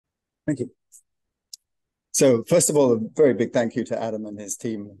Thank you. So first of all, a very big thank you to Adam and his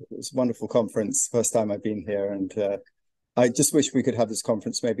team. It was a wonderful conference, first time I've been here, and I just wish we could have this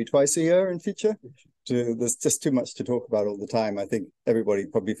conference maybe twice a year in future. There's just too much to talk about all the time. I think everybody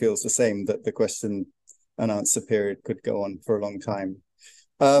probably feels the same, that the question and answer period could go on for a long time.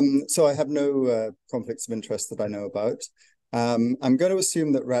 So I have no conflicts of interest that I know about. I'm going to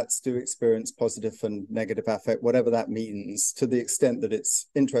assume that rats do experience positive and negative affect, whatever that means, to the extent that it's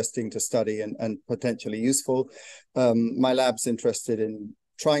interesting to study and potentially useful. My lab's interested in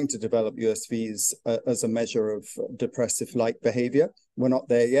trying to develop USVs as a measure of depressive-like behavior. We're not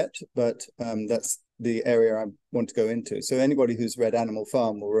there yet, but that's the area I want to go into. So anybody who's read Animal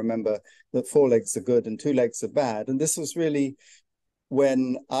Farm will remember that 4 legs are good and 2 legs are bad. And this was really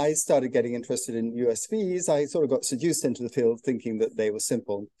when I started getting interested in USVs, I sort of got seduced into the field thinking that they were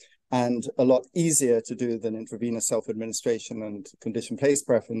simple and a lot easier to do than intravenous self-administration and condition-place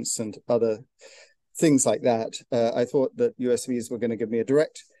preference and other things like that. I thought that USVs were going to give me a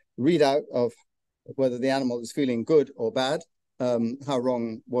direct readout of whether the animal is feeling good or bad. How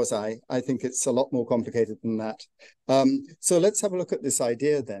wrong was I? I think it's a lot more complicated than that. So let's have a look at this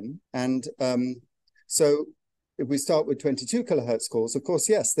idea then. And so if we start with 22 kilohertz calls, of course,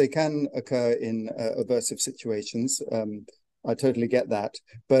 yes, they can occur in aversive situations. I totally get that.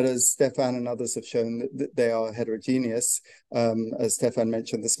 But as Stefan and others have shown, they are heterogeneous. As Stefan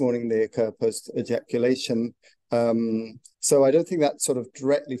mentioned this morning, they occur post-ejaculation. So I don't think that sort of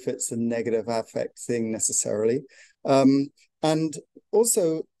directly fits the negative affect thing necessarily. And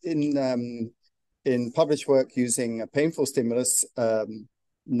also in published work using a painful stimulus,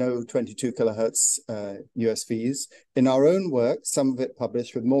 no 22 kilohertz USVs. In our own work, some of it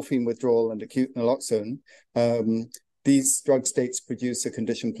published with morphine withdrawal and acute naloxone, these drug states produce a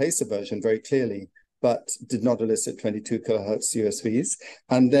condition-place aversion very clearly, but did not elicit 22 kilohertz USVs.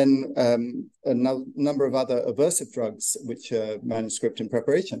 And then a number of other aversive drugs, which are manuscript in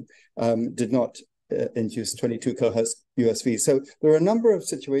preparation, did not induce 22 kilohertz USVs. So there are a number of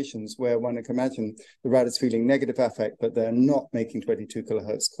situations where one can imagine the rat is feeling negative affect, but they're not making 22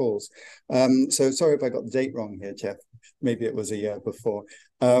 kilohertz calls. So sorry if I got the date wrong here, Jeff. Maybe it was a year before.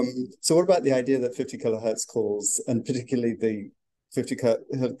 So what about the idea that 50 kilohertz calls, and particularly the 50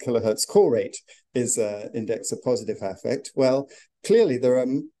 kilohertz call rate, is an index of positive affect? Well, clearly there are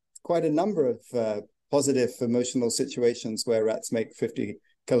quite a number of positive emotional situations where rats make 50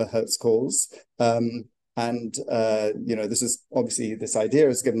 kilohertz calls. This is obviously, this idea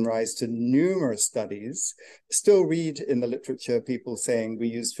has given rise to numerous studies. Still read in the literature people saying we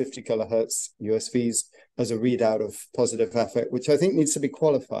use 50 kilohertz USVs as a readout of positive affect, which I think needs to be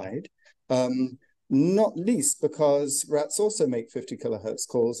qualified, not least because rats also make 50 kilohertz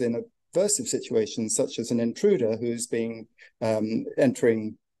calls in aversive situations, such as an intruder who's being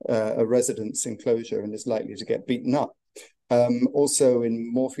entering a residence enclosure and is likely to get beaten up. Also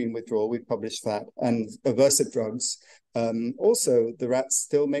in morphine withdrawal, we've published that, and aversive drugs. Also, the rats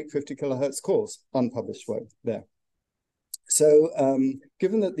still make 50 kilohertz calls, unpublished work there. So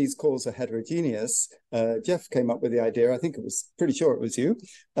given that these calls are heterogeneous, Jeff came up with the idea, I think it was pretty sure it was you,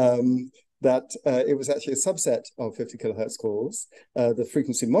 that it was actually a subset of 50 kilohertz calls, the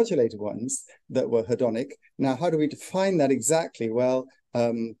frequency modulated ones that were hedonic. Now, how do we define that exactly? Well,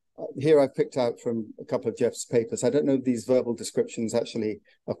 here I've picked out from a couple of Jeff's papers. I don't know if these verbal descriptions actually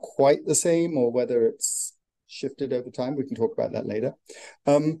are quite the same or whether it's shifted over time. We can talk about that later.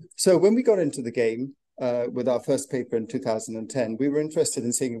 So when we got into the game with our first paper in 2010, we were interested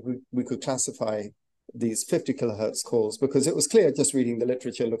in seeing if we could classify these 50 kilohertz calls, because it was clear just reading the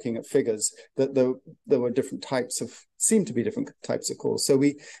literature, looking at figures, that there were different types of, seemed to be different types of calls. So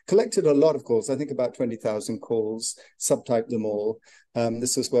we collected a lot of calls, I think about 20,000 calls, subtyped them all.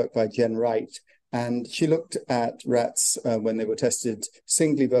 This was work by Jen Wright, and she looked at rats when they were tested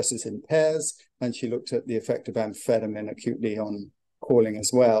singly versus in pairs, and she looked at the effect of amphetamine acutely on calling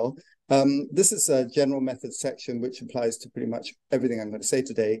as well. This is a general method section, which applies to pretty much everything I'm going to say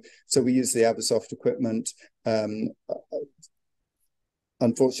today. So we use the Abersoft equipment.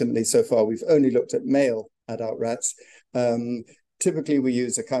 Unfortunately, so far, we've only looked at male adult rats. Typically, we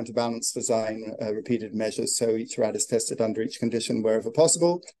use a counterbalance design, repeated measures. So each rat is tested under each condition wherever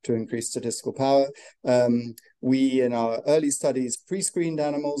possible to increase statistical power. We, in our early studies, pre-screened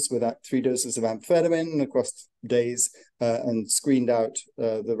animals with 3 doses of amphetamine across days and screened out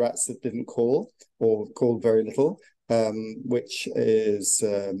the rats that didn't call or called very little, which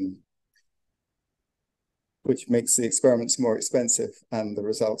makes the experiments more expensive and the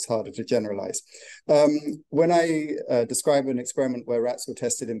results harder to generalize. When I describe an experiment where rats were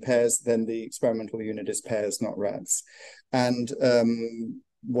tested in pairs, then the experimental unit is pairs, not rats. And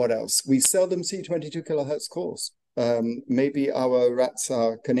what else? We seldom see 22 kilohertz calls. Maybe our rats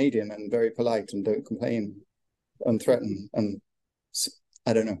are Canadian and very polite and don't complain and threaten, and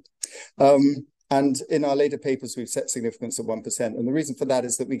I don't know. And in our later papers, we've set significance of 1%. And the reason for that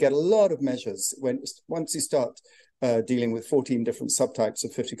is that we get a lot of measures. Once you start dealing with 14 different subtypes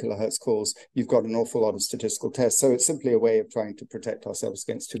of 50 kilohertz calls, you've got an awful lot of statistical tests. So it's simply a way of trying to protect ourselves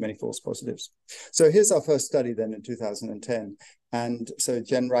against too many false positives. So here's our first study then in 2010. And so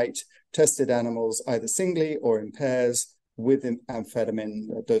Jen Wright tested animals either singly or in pairs with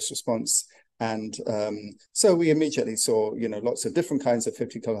amphetamine dose response. And so we immediately saw, lots of different kinds of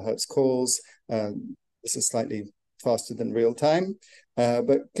 50 kilohertz calls. This is slightly faster than real time,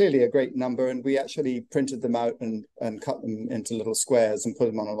 but clearly a great number. And we actually printed them out and cut them into little squares and put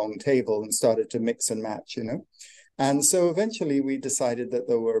them on a long table and started to mix and match, And so eventually we decided that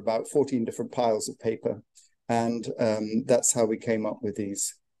there were about 14 different piles of paper. And that's how we came up with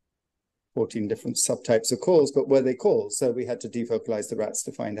these 14 different subtypes of calls, but were they calls? So we had to devocalize the rats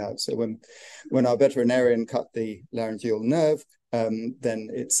to find out. So when our veterinarian cut the laryngeal nerve, then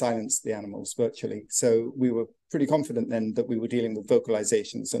it silenced the animals virtually. So we were pretty confident then that we were dealing with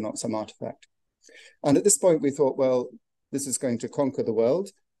vocalizations, so not some artifact. And at this point, we thought, well, this is going to conquer the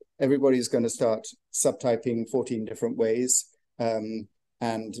world. Everybody's going to start subtyping 14 different ways,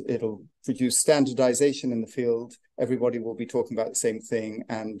 and it'll produce standardization in the field. Everybody will be talking about the same thing,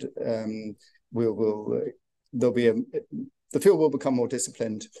 and the field will become more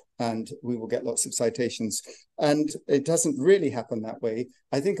disciplined, and we will get lots of citations. And it doesn't really happen that way.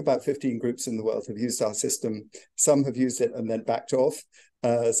 I think about 15 groups in the world have used our system. Some have used it and then backed off.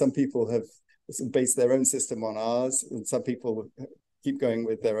 Some people have based their own system on ours, and some people keep going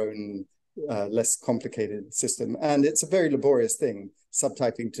with their own less complicated system. And it's a very laborious thing,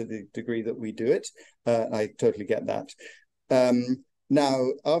 subtyping to the degree that we do it. I totally get that. Now,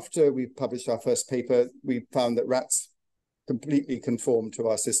 after we published our first paper, we found that rats completely conformed to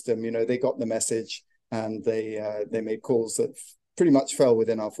our system. They got the message, and they made calls that pretty much fell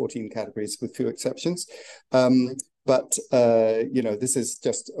within our 14 categories with few exceptions. But this is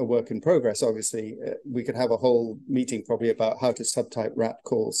just a work in progress. Obviously, we could have a whole meeting probably about how to subtype rat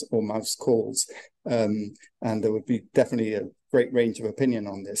calls or mouse calls. And there would be definitely a great range of opinion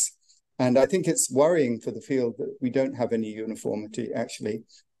on this. And I think it's worrying for the field that we don't have any uniformity, actually.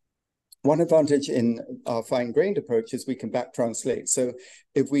 One advantage in our fine-grained approach is we can back translate. So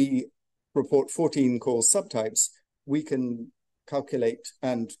if we report 14 call subtypes, we can calculate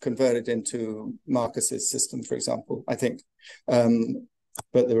and convert it into Marcus's system, for example, I think. But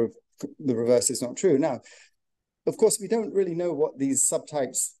the reverse is not true. Now, of course, we don't really know what these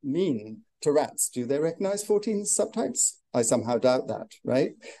subtypes mean to rats. Do they recognize 14 subtypes? I somehow doubt that,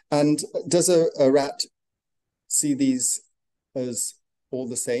 right? And does a rat see these as all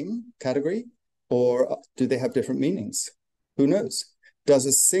the same category, or do they have different meanings? Who knows? Does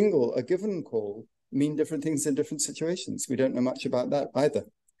a given call mean different things in different situations? We don't know much about that either.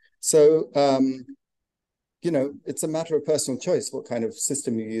 So, it's a matter of personal choice what kind of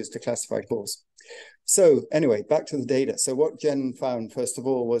system you use to classify calls. So anyway, back to the data. So what Jen found, first of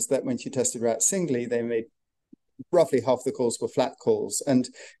all, was that when she tested rats singly, they made roughly half the calls were flat calls. And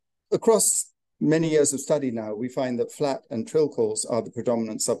across many years of study now, we find that flat and trill calls are the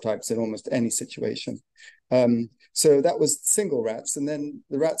predominant subtypes in almost any situation. So that was single rats. And then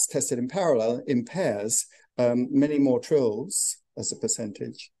the rats tested in parallel, in pairs, many more trills as a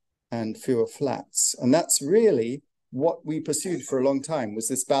percentage and fewer flats. And that's really what we pursued for a long time, was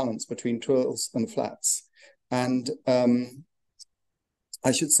this balance between trills and flats. And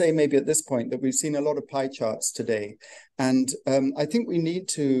I should say maybe at this point that we've seen a lot of pie charts today. And I think we need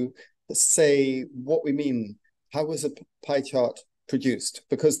to say what we mean. How was a pie chart produced?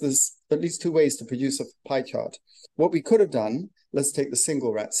 Because there's at least two ways to produce a pie chart. What we could have done, let's take the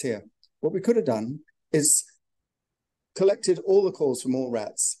single rats here. What we could have done is collected all the calls from all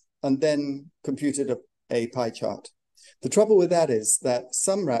rats and then computed a pie chart. The trouble with that is that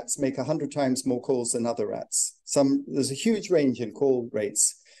some rats make 100 times more calls than other rats. There's a huge range in call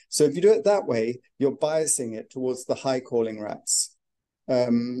rates. So if you do it that way, you're biasing it towards the high calling rats.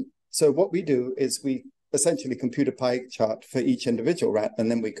 So what we do is we essentially compute a pie chart for each individual rat,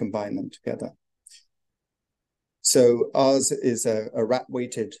 and then we combine them together. So ours is a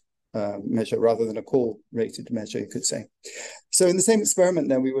rat-weighted measure rather than a call-rated measure, you could say. So in the same experiment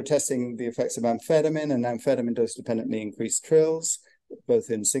then, we were testing the effects of amphetamine, and amphetamine dose-dependently increased trills, both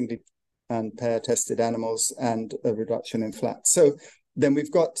in singly and pair-tested animals, and a reduction in flats. So then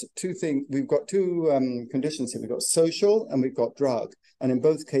we've got two conditions here. We've got social and we've got drug. And in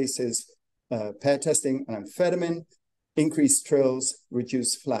both cases, pair testing and amphetamine increase trills,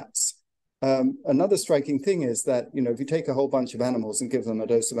 reduce flats. Another striking thing is that, if you take a whole bunch of animals and give them a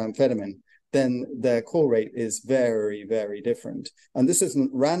dose of amphetamine, then their call rate is very, very different. And this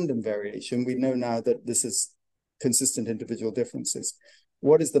isn't random variation. We know now that this is consistent individual differences.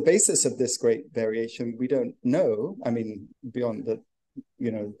 What is the basis of this great variation? We don't know. I mean, beyond that,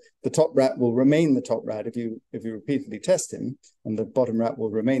 the top rat will remain the top rat if you repeatedly test him, and the bottom rat will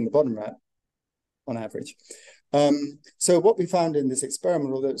remain the bottom rat on average. So what we found in this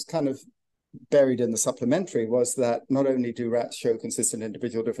experiment, although it was kind of buried in the supplementary, was that not only do rats show consistent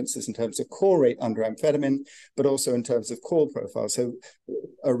individual differences in terms of call rate under amphetamine, but also in terms of call profile. So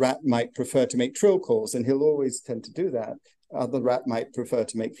a rat might prefer to make trill calls, and he'll always tend to do that. Other rat might prefer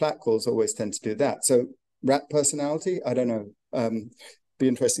to make flat calls, always tend to do that. So rat personality, I don't know. Be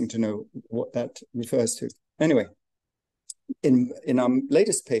interesting to know what that refers to. Anyway, in our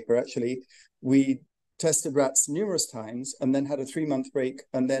latest paper, actually, we tested rats numerous times and then had a 3-month break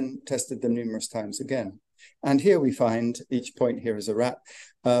and then tested them numerous times again. And here we find, each point here is a rat,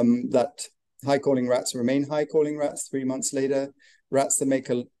 that high-calling rats remain high-calling rats 3 months later. Rats that make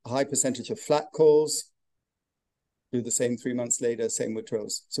a high percentage of flat calls do the same 3 months later, same with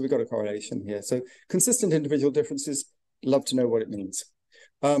trills. So we've got a correlation here. So consistent individual differences, love to know what it means.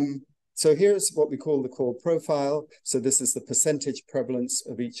 So here's what we call the call profile. So this is the percentage prevalence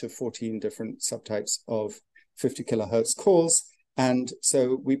of each of 14 different subtypes of 50 kilohertz calls. And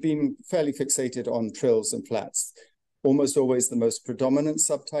so we've been fairly fixated on trills and flats, almost always the most predominant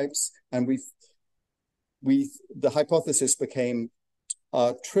subtypes. And the hypothesis became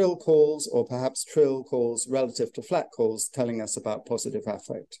trill calls, or perhaps trill calls relative to flat calls, telling us about positive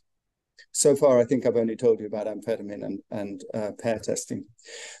affect. So far, I think I've only told you about amphetamine and pair testing.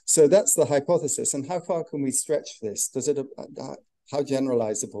 So that's the hypothesis. And how far can we stretch this? How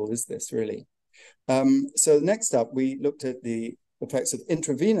generalizable is this really? So next up, we looked at the effects of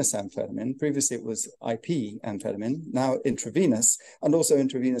intravenous amphetamine. Previously, it was IP amphetamine, now intravenous, and also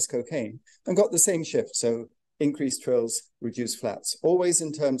intravenous cocaine, and got the same shift. So increased trills, reduced flats, always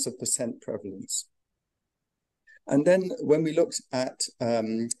in terms of percent prevalence. And then when we looked at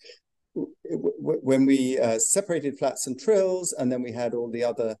when we separated flats and trills, and then we had all the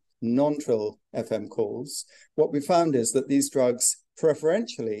other non-trill FM calls, what we found is that these drugs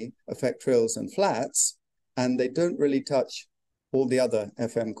preferentially affect trills and flats, and they don't really touch all the other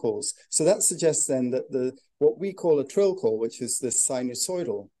FM calls. So that suggests then that what we call a trill call, which is this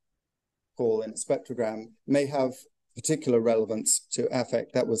sinusoidal call in a spectrogram, may have particular relevance to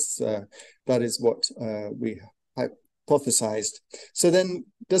affect. That is what we hypothesized. So then,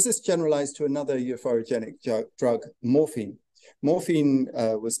 does this generalize to another euphorogenic drug, morphine? Morphine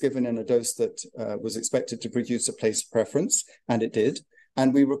was given in a dose that was expected to produce a place preference, and it did.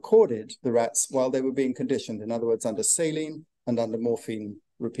 And we recorded the rats while they were being conditioned, in other words, under saline and under morphine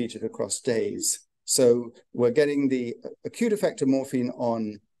repeated across days. So we're getting the acute effect of morphine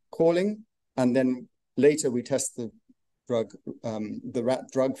on calling, and then later we test the rat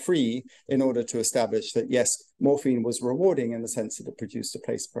drug-free in order to establish that, yes, morphine was rewarding in the sense that it produced a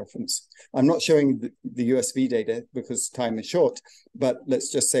place preference. I'm not showing the USV data because time is short, but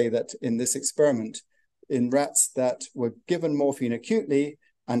let's just say that in this experiment, in rats that were given morphine acutely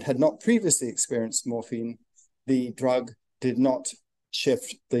and had not previously experienced morphine, the drug did not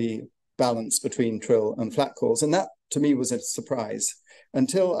shift the balance between trill and flat calls. And that, to me, was a surprise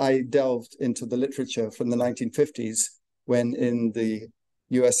until I delved into the literature from the 1950s, when in the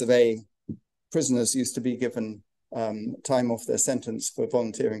US of A, prisoners used to be given time off their sentence for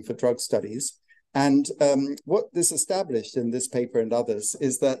volunteering for drug studies. And what this established in this paper and others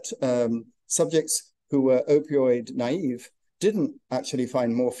is that subjects who were opioid naive didn't actually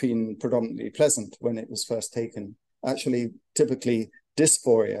find morphine predominantly pleasant when it was first taken. Actually, typically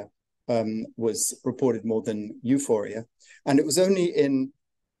dysphoria was reported more than euphoria. And it was only in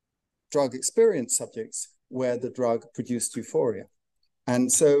drug experienced subjects where the drug produced euphoria.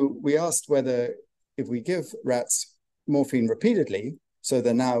 And so we asked whether if we give rats morphine repeatedly, so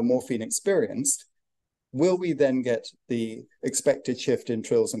they're now morphine experienced, will we then get the expected shift in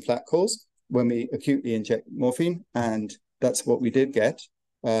trills and flat calls when we acutely inject morphine? And that's what we did get.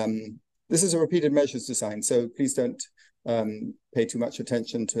 This is a repeated measures design, so please don't pay too much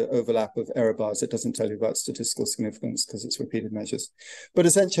attention to overlap of error bars. It doesn't tell you about statistical significance because it's repeated measures. But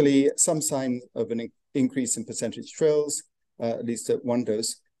essentially, some sign of an increase in percentage trills, at least at one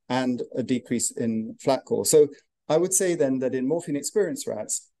dose, and a decrease in flat calls. So I would say then that in morphine-experienced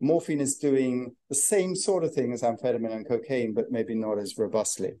rats, morphine is doing the same sort of thing as amphetamine and cocaine, but maybe not as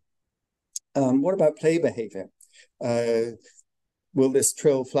robustly. What about play behavior? Will this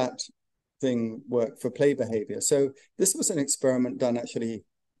trill-flat interesting work for play behavior. So this was an experiment done actually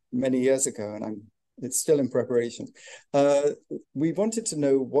many years ago, and it's still in preparation. We wanted to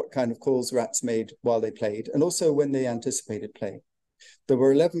know what kind of calls rats made while they played, and also when they anticipated play. There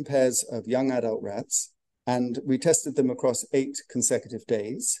were 11 pairs of young adult rats, and we tested them across 8 consecutive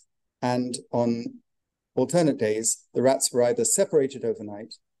days. And on alternate days, the rats were either separated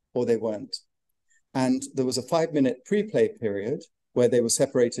overnight or they weren't. And there was a 5-minute pre-play period where they were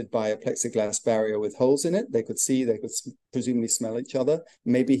separated by a plexiglass barrier with holes in it. They could see, they could presumably smell each other,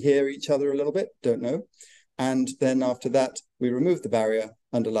 maybe hear each other a little bit, don't know. And then after that, we removed the barrier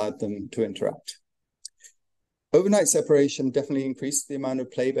and allowed them to interact. Overnight separation definitely increased the amount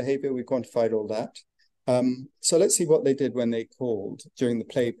of play behavior. We quantified all that. So let's see what they did when they called during the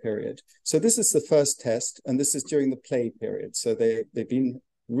play period. So this is the first test, and this is during the play period. So they've been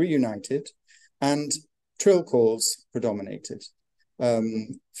reunited, and trill calls predominated.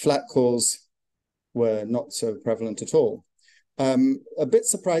 Flat calls were not so prevalent at all. A bit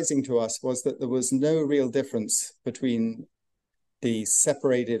surprising to us was that there was no real difference between the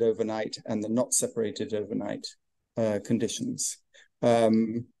separated overnight and the not separated overnight conditions.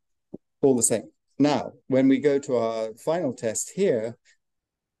 All the same. Now, when we go to our final test here,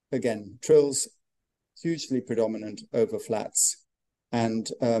 again, trills hugely predominant over flats. And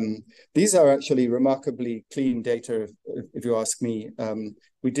these are actually remarkably clean data, if you ask me.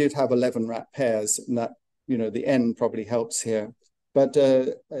 We did have 11 rat pairs, and that, you know, the N probably helps here. But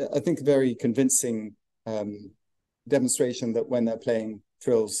I think a very convincing demonstration that when they're playing,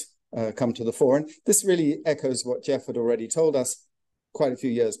 trills come to the fore. And this really echoes what Jeff had already told us quite a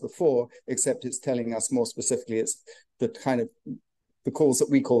few years before, except it's telling us more specifically it's the kind of the calls that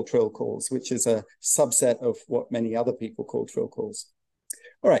we call trill calls, which is a subset of what many other people call trill calls.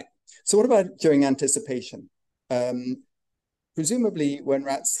 All right, so what about during anticipation? Presumably when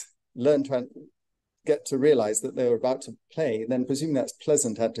rats learn to get to realize that they were about to play, then presume that's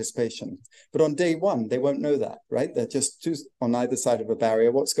pleasant anticipation. But on day one, they won't know that, right? They're just on either side of a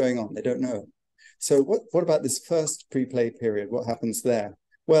barrier. What's going on? They don't know. So what about this first pre-play period? What happens there?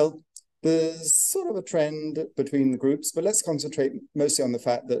 Well, there's sort of a trend between the groups, but let's concentrate mostly on the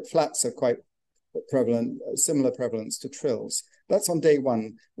fact that flats are quite prevalent, similar prevalence to trills. That's on day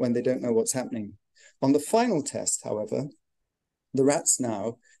one when they don't know what's happening. On the final test, however, the rats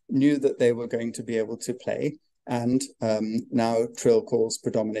now knew that they were going to be able to play, and now trill calls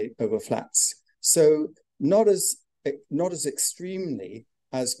predominate over flats. So not as extremely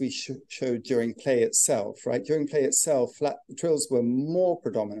as we showed during play itself, right? During play itself, trills were more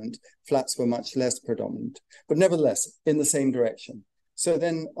predominant, flats were much less predominant, but nevertheless, in the same direction. So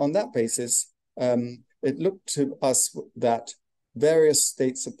then on that basis, it looked to us that various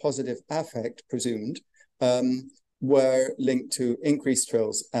states of positive affect, presumed, were linked to increased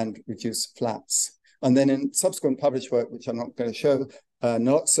trills and reduced flats. And then in subsequent published work, which I'm not going to show,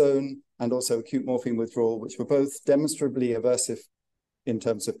 naloxone and also acute morphine withdrawal, which were both demonstrably aversive in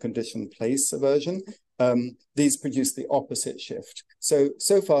terms of condition place aversion, these produce the opposite shift.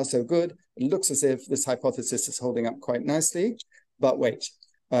 So far, so good. It looks as if this hypothesis is holding up quite nicely, but wait,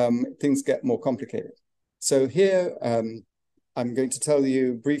 things get more complicated. So here, I'm going to tell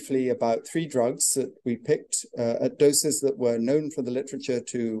you briefly about 3 drugs that we picked at doses that were known for the literature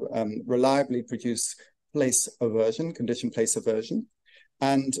to reliably produce place aversion, condition place aversion.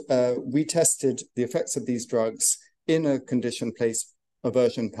 And we tested the effects of these drugs in a condition place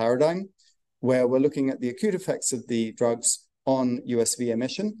aversion paradigm, where we're looking at the acute effects of the drugs on USV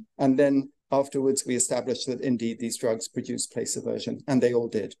emission. And then afterwards, we established that indeed these drugs produce place aversion, and they all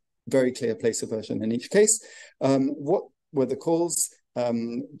did. Very clear place aversion in each case. What were the calls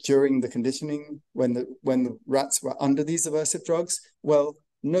during the conditioning when the rats were under these aversive drugs? Well,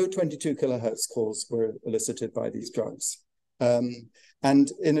 no 22 kilohertz calls were elicited by these drugs.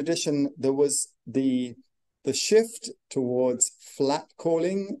 And in addition, there was the shift towards flat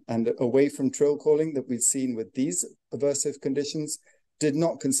calling and away from trill calling that we've seen with these aversive conditions did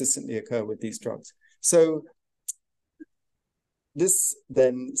not consistently occur with these drugs. So this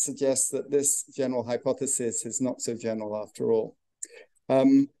then suggests that this general hypothesis is not so general after all.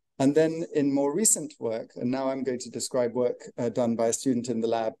 And then in more recent work, and now I'm going to describe work done by a student in the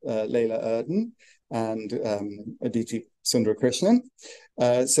lab, Leila Erden and Aditi Sundarkrishnan.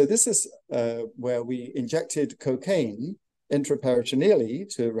 So this is where we injected cocaine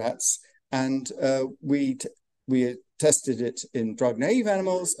intraperitoneally to rats, and we tested it in drug-naive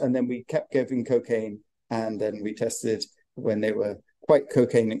animals, and then we kept giving cocaine, and then we tested when they were quite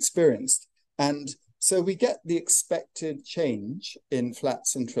cocaine experienced. And so we get the expected change in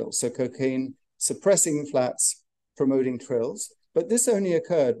flats and trills. So cocaine suppressing flats, promoting trills. But this only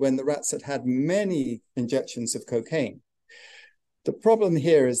occurred when the rats had had many injections of cocaine. The problem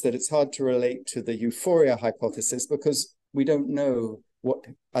here is that it's hard to relate to the euphoria hypothesis because we don't know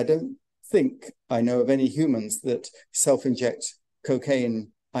I don't think I know of any humans that self-inject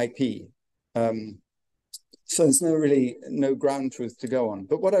cocaine IP. So there's no ground truth to go on.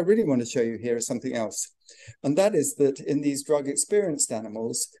 But what I really want to show you here is something else. And that is that in these drug-experienced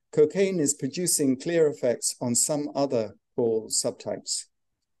animals, cocaine is producing clear effects on some other call subtypes.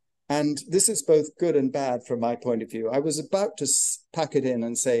 And this is both good and bad from my point of view. I was about to pack it in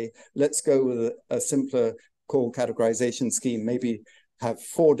and say, let's go with a simpler call categorization scheme, maybe have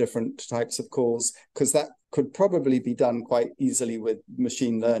 4 different types of calls, because that could probably be done quite easily with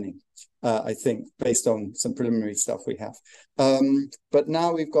machine learning, I think, based on some preliminary stuff we have. But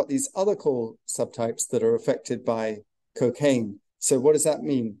now we've got these other call subtypes that are affected by cocaine. So what does that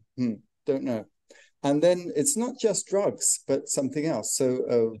mean? Don't know. And then it's not just drugs, but something else.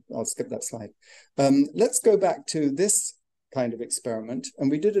 So I'll skip that slide. Let's go back to this kind of experiment. And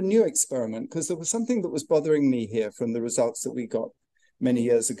we did a new experiment because there was something that was bothering me here from the results that we got many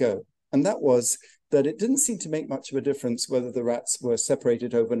years ago. And that was that it didn't seem to make much of a difference whether the rats were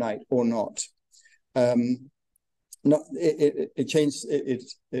separated overnight or not. It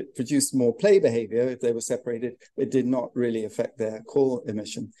produced more play behavior if they were separated. It did not really affect their call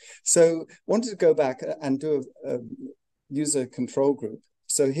emission. So wanted to go back and do a user control group.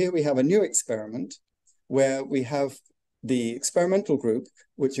 So here we have a new experiment where we have the experimental group,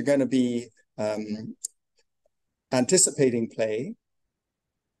 which are going to be anticipating play,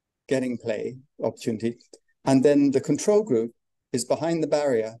 getting play opportunity, and then the control group is behind the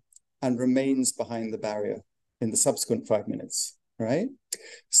barrier and remains behind the barrier in the subsequent 5 minutes, right?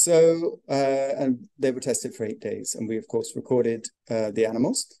 So, and they were tested for 8 days, and we, of course, recorded the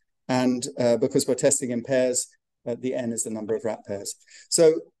animals. And because we're testing in pairs, the N is the number of rat pairs.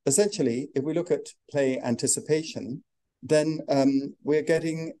 So essentially, if we look at play anticipation, then we're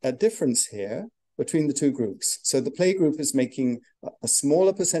getting a difference here between the 2 groups. So the play group is making a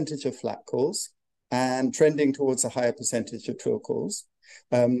smaller percentage of flat calls and trending towards a higher percentage of trill calls.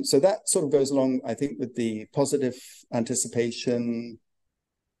 So that sort of goes along, I think, with the positive anticipation,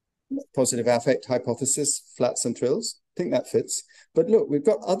 positive affect hypothesis, flats and trills. I think that fits. But look, we've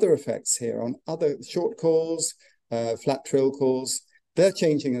got other effects here on other short calls, flat trill calls. They're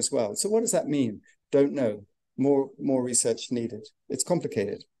changing as well. So what does that mean? Don't know. More research needed. It's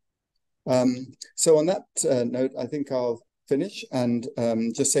complicated. So on that note, I think I'll finish and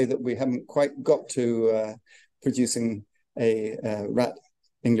just say that we haven't quite got to producing a rat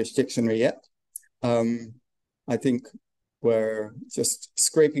English dictionary yet. I think we're just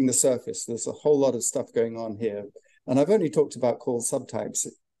scraping the surface. There's a whole lot of stuff going on here. And I've only talked about call subtypes.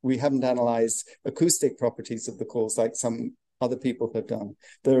 We haven't analyzed acoustic properties of the calls like some other people have done.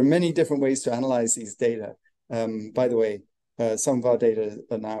 There are many different ways to analyze these data. By the way, some of our data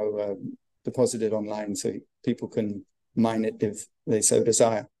are now deposited online, so people can mine it if they so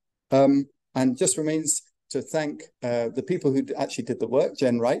desire. And just remains to thank the people who actually did the work,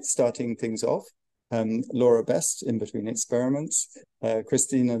 Jen Wright starting things off, Laura Best in between experiments,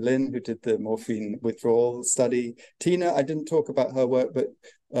 Christina Lin, who did the morphine withdrawal study. Tina, I didn't talk about her work, but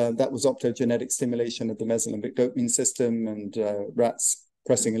that was optogenetic stimulation of the mesolimbic dopamine system and rats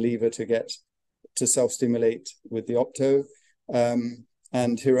pressing a lever to self-stimulate with the opto.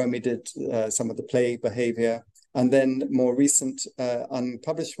 And Hiromi did some of the play behavior. And then more recent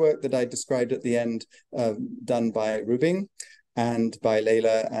unpublished work that I described at the end, done by Rubing and by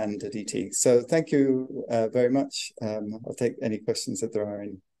Leila and Aditi. So thank you very much. I'll take any questions if there are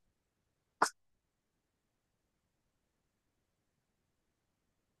any.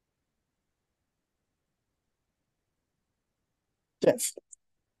 Jeff,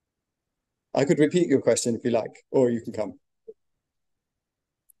 I could repeat your question if you like, or you can come.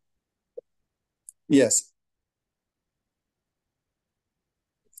 Yes.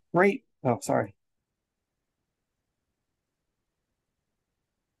 Great. Oh, sorry.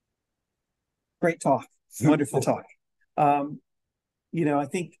 Great talk. Wonderful talk. I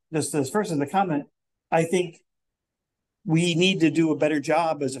think this first in the comment, I think we need to do a better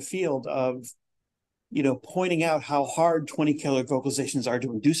job as a field of, pointing out how hard 20 kHz vocalizations are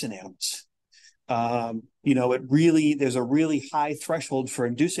to induce in animals. There's a really high threshold for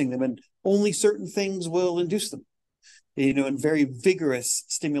inducing them, and only certain things will induce them. And very vigorous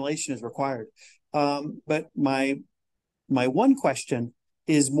stimulation is required. But my one question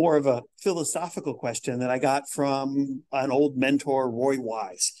is more of a philosophical question that I got from an old mentor, Roy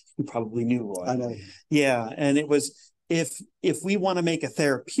Wise. You probably knew Roy. I know. Yeah, and it was, if we want to make a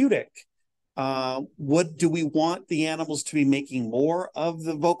therapeutic What do we want the animals to be making more of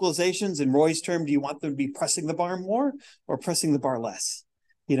the vocalizations? In Roy's term, do you want them to be pressing the bar more or pressing the bar less?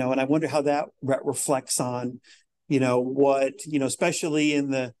 And I wonder how that reflects on, what, especially in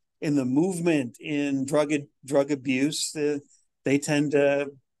the movement in drug abuse, they tend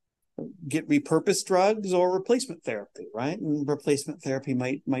to get repurposed drugs or replacement therapy, right? And replacement therapy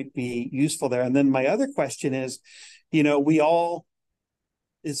might be useful there. And then my other question is, we all,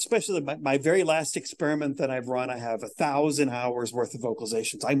 especially my very last experiment that I've run, I have 1,000 hours worth of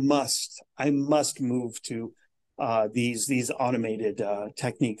vocalizations. I must move to these automated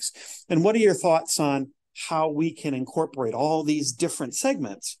techniques. And what are your thoughts on how we can incorporate all these different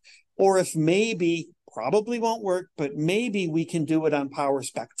segments? Or if maybe, probably won't work, but maybe we can do it on power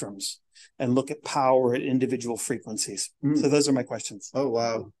spectrums and look at power at individual frequencies. So those are my questions. Oh,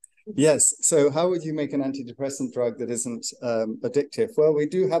 wow. Yes. So how would you make an antidepressant drug that isn't addictive? Well, we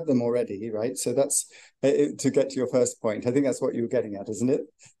do have them already, right? So that's to get to your first point. I think that's what you were getting at, isn't it?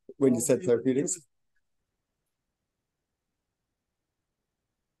 When you said therapeutics.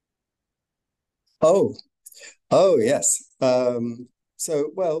 Oh, yes.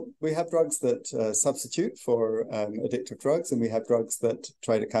 Well, we have drugs that substitute for addictive drugs, and we have drugs that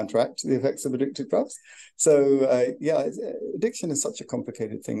try to counteract the effects of addictive drugs. So, yeah, addiction is such a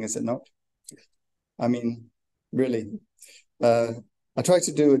complicated thing, is it not? I mean, really. I try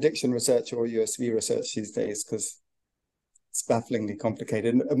to do addiction research or USV research these days because it's bafflingly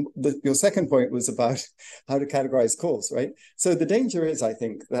complicated. And your second point was about how to categorize calls, right? So the danger is, I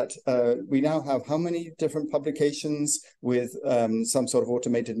think, that we now have how many different publications with some sort of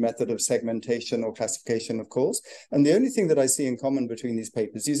automated method of segmentation or classification of calls. And the only thing that I see in common between these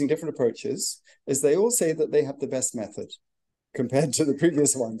papers, using different approaches, is they all say that they have the best method compared to the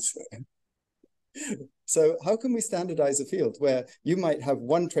previous ones. So how can we standardize a field where you might have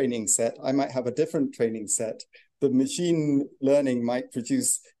one training set, I might have a different training set, the machine learning might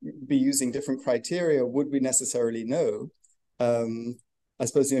be using different criteria? Would we necessarily know? I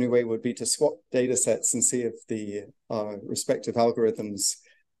suppose the only way would be to swap data sets and see if the respective algorithms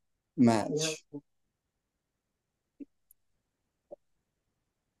match.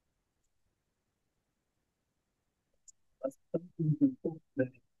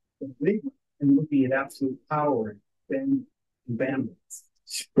 And looking at absolute power and bandwidth.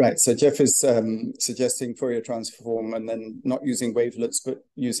 Right. So Jeff is suggesting Fourier transform and then not using wavelets, but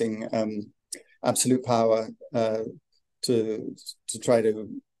using absolute power to try to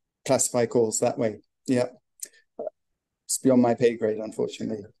classify calls that way. Yeah. It's beyond my pay grade,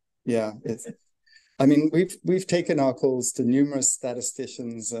 unfortunately. Yeah. I mean, we've taken our calls to numerous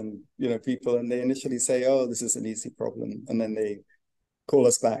statisticians and people, and they initially say, "Oh, this is an easy problem," and then they call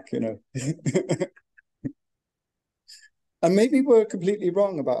us back, And maybe we're completely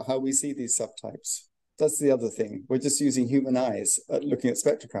wrong about how we see these subtypes. That's the other thing. We're just using human eyes at looking at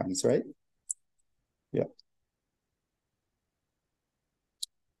spectrograms, right? Yeah.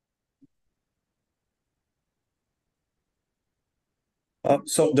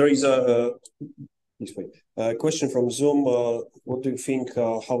 So there is a question from Zoom. What do you think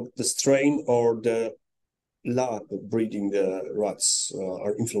how the strain or the lab breeding the rats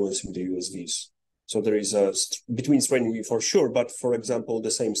are influencing the USVs? So there is a between straining for sure, but for example,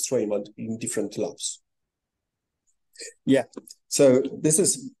 the same strain but in different labs. Yeah. So this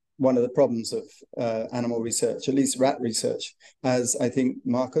is one of the problems of animal research, at least rat research, as I think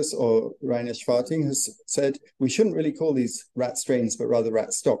Marcus or Rainer Schwarting has said, we shouldn't really call these rat strains, but rather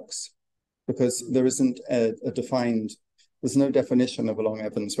rat stocks, because there isn't there's no definition of a Long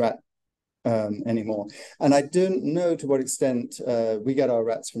Evans rat anymore. And I don't know to what extent we get our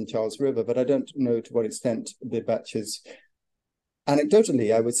rats from Charles River, but I don't know to what extent the batches.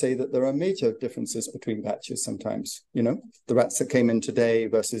 Anecdotally, I would say that there are major differences between batches sometimes, the rats that came in today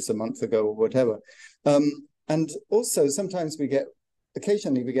versus a month ago or whatever. And also sometimes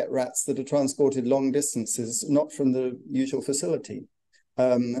occasionally we get rats that are transported long distances, not from the usual facility.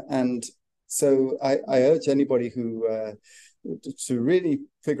 And so I urge anybody who to really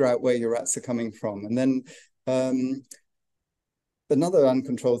figure out where your rats are coming from. And then another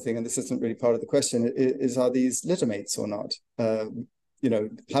uncontrolled thing, and this isn't really part of the question, is are these littermates or not?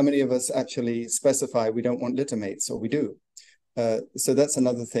 How many of us actually specify we don't want littermates, or we do? So that's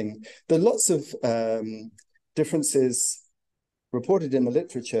another thing. There are lots of differences reported in the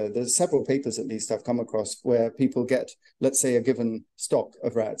literature. There's several papers, at least, I've come across where people get, let's say, a given stock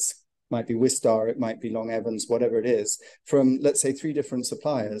of rats. Might be Wistar, it might be Long Evans, whatever it is, from, let's say, 3 different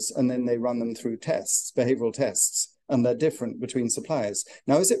suppliers, and then they run them through tests, behavioral tests, and they're different between suppliers.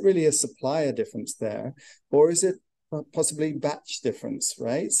 Now, is it really a supplier difference there, or is it possibly batch difference,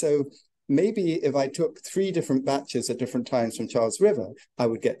 right? So maybe if I took 3 different batches at different times from Charles River, I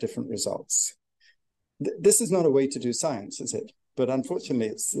would get different results. This is not a way to do science, is it? But unfortunately,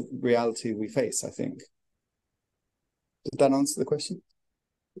 it's the reality we face, I think. Did that answer the question?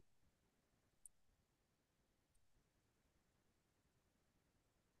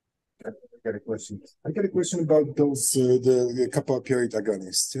 I got a question about those the kappa opioid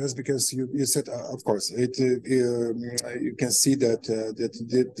agonists. Yes, because you said of course you can see that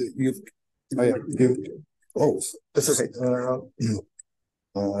you've That's okay.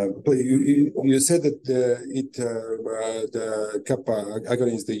 But you said that the kappa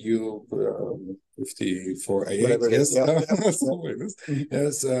agonist, the U54A8, yes,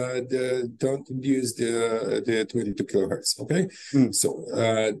 yes, don't induce the 22 kilohertz. Okay, so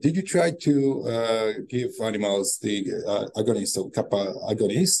did you try to give animals the agonist, so kappa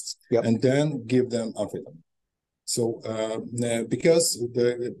agonists, and then give them amphetamine? So because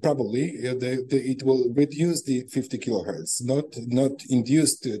probably it will reduce the 50 kilohertz, not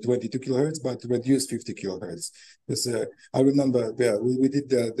induce 22 kilohertz, but reduce 50 kilohertz. Because I remember, we did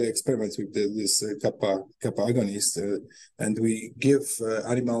the experiments with this kappa agonist, and we give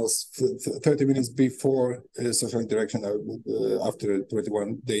animals 30 minutes before social interaction, after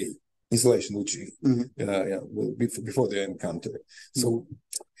 21-day installation, which before the encounter. So.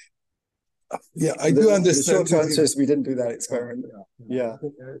 Yeah, I do understand. The short answer is we didn't do that experiment. Yeah.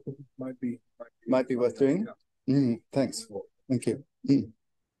 It might be worth doing. Yeah. Thanks. Thank you.